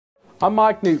I'm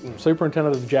Mike Newton,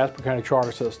 Superintendent of the Jasper County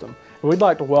Charter System, and we'd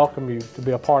like to welcome you to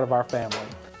be a part of our family.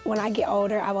 When I get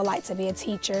older, I would like to be a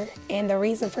teacher, and the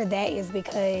reason for that is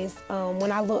because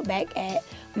when I look back at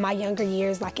my younger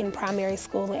years, like in primary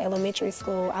school and elementary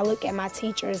school, I look at my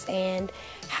teachers and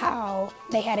how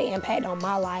they had an impact on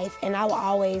my life, and I will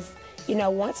always,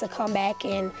 want to come back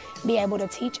and be able to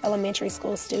teach elementary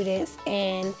school students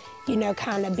and,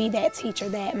 kind of be that teacher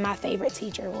that my favorite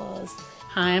teacher was.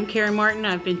 Hi, I'm Carrie Martin.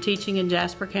 I've been teaching in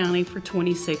Jasper County for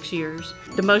 26 years.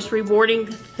 The most rewarding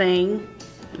thing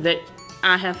that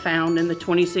I have found in the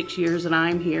 26 years that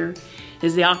I'm here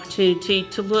is the opportunity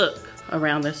to look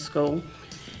around this school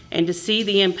and to see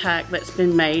the impact that's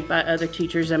been made by other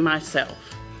teachers and myself.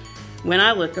 When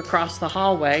I look across the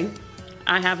hallway,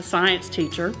 I have a science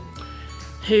teacher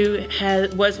who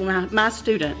was my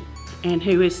student and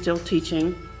who is still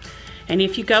teaching. And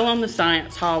if you go on the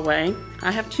science hallway,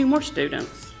 I have 2 more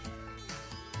students.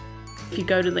 If you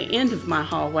go to the end of my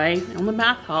hallway, on the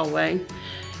math hallway,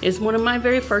 is one of my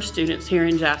very first students here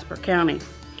in Jasper County,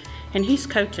 and he's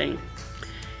coaching.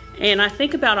 And I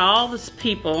think about all the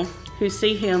people who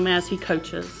see him as he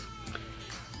coaches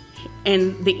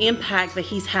and the impact that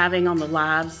he's having on the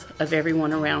lives of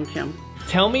everyone around him.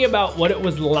 Tell me about what it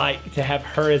was like to have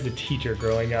her as a teacher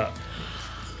growing up.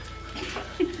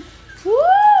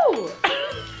 Woo!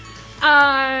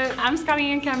 I'm Scotty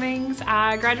Ann Cummings.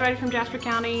 I graduated from Jasper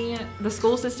County, the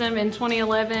school system, in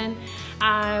 2011.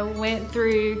 I went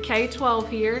through K-12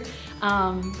 here.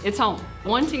 It's home.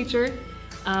 One teacher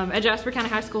at Jasper County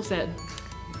High School said,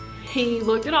 he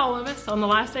looked at all of us on the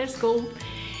last day of school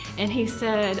and he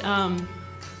said,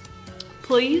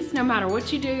 please, no matter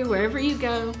what you do, wherever you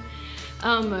go,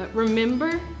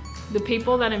 remember the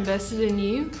people that invested in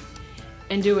you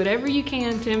and do whatever you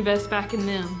can to invest back in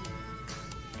them.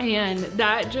 And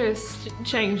that just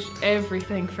changed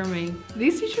everything for me.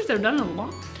 These teachers have done a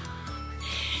long time.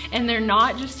 And they're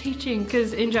not just teaching,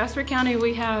 because in Jasper County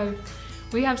we have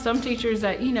some teachers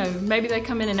that, maybe they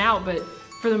come in and out, but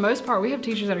for the most part we have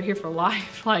teachers that are here for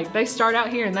life. Like, they start out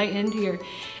here and they end here.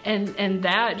 And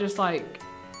that just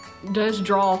does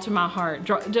draw to my heart,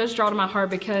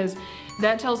 because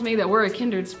that tells me that we're a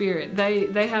kindred spirit.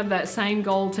 They have that same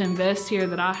goal to invest here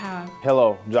that I have.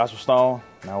 Hello, I'm Joshua Stone,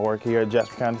 and I work here at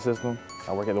Jasper County System.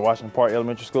 I work at the Washington Park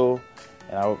Elementary School,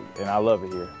 and I love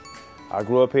it here. I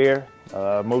grew up here,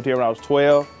 moved here when I was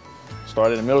 12,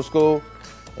 started in middle school.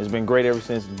 It's been great ever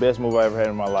since. The best move I ever had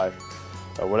in my life.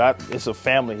 It's a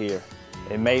family here.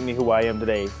 It made me who I am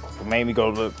today. It made me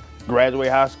go to graduate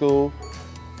high school,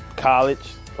 college,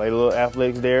 played a little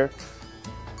athletics there,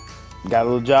 got a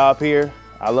little job here.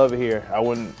 I love it here. I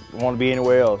wouldn't want to be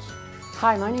anywhere else.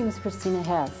 Hi, my name is Christina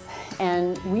Hess,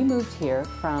 and we moved here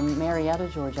from Marietta,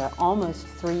 Georgia almost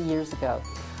 3 years ago.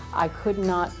 I could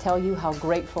not tell you how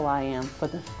grateful I am for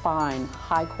the fine,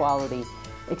 high-quality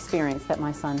experience that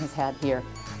my son has had here.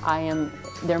 I am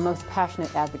their most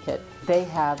passionate advocate. They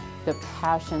have the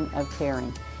passion of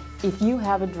caring. If you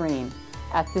have a dream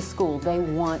at this school, they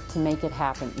want to make it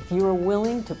happen. If you are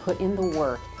willing to put in the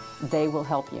work, they will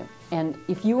help you. And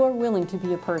if you are willing to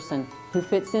be a person who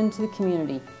fits into the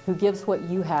community, who gives what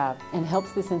you have and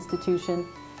helps this institution,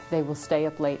 they will stay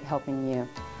up late helping you.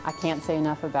 I can't say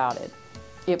enough about it.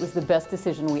 It was the best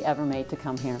decision we ever made to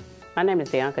come here. My name is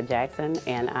Deonka Jackson,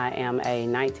 and I am a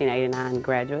 1989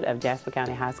 graduate of Jasper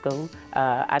County High School.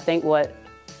 I think what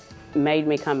made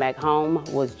me come back home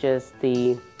was just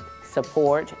the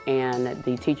support and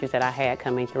the teachers that I had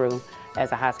coming through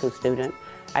as a high school student.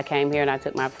 I came here and I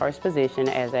took my first position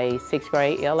as a 6th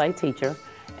grade ELA teacher,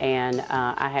 and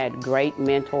I had great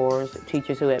mentors,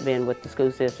 teachers who had been with the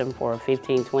school system for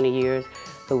 15, 20 years,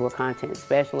 who were content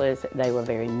specialists. They were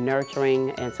very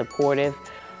nurturing and supportive.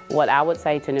 What I would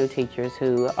say to new teachers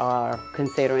who are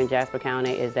considering Jasper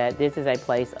County is that this is a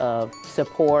place of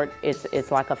support.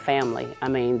 It's like a family. I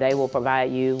mean, they will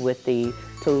provide you with the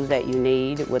tools that you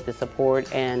need, with the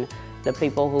support and the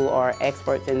people who are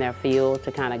experts in their field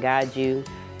to kind of guide you.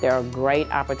 There are great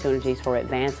opportunities for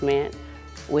advancement.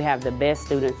 We have the best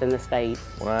students in the state.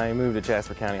 When I moved to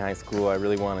Jasper County High School, I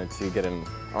really wanted to get an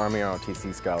Army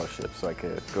ROTC scholarship so I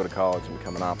could go to college and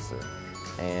become an officer.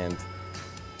 And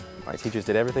my teachers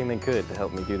did everything they could to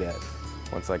help me do that.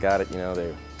 Once I got it,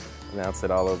 they announced it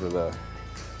all over the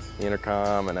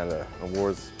intercom and at an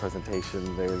awards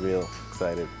presentation. They were real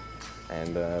excited.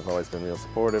 And I've always been real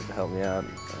supportive to help me out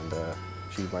and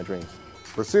achieve my dreams.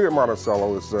 The city of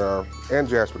Monticello and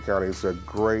Jasper County is a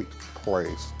great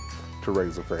place to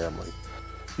raise a family.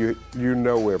 You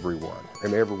know everyone,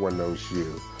 and everyone knows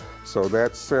you. So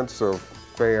that sense of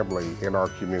family in our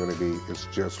community is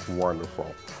just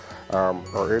wonderful.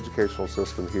 Our educational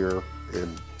system here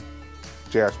in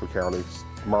Jasper County,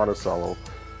 Monticello,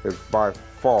 is by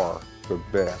far the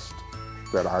best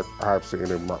that I've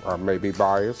seen. I may be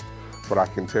biased, but I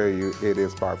can tell you it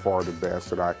is by far the best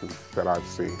that I've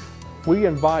seen. We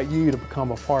invite you to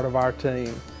become a part of our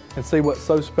team and see what's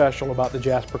so special about the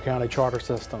Jasper County Charter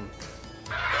System.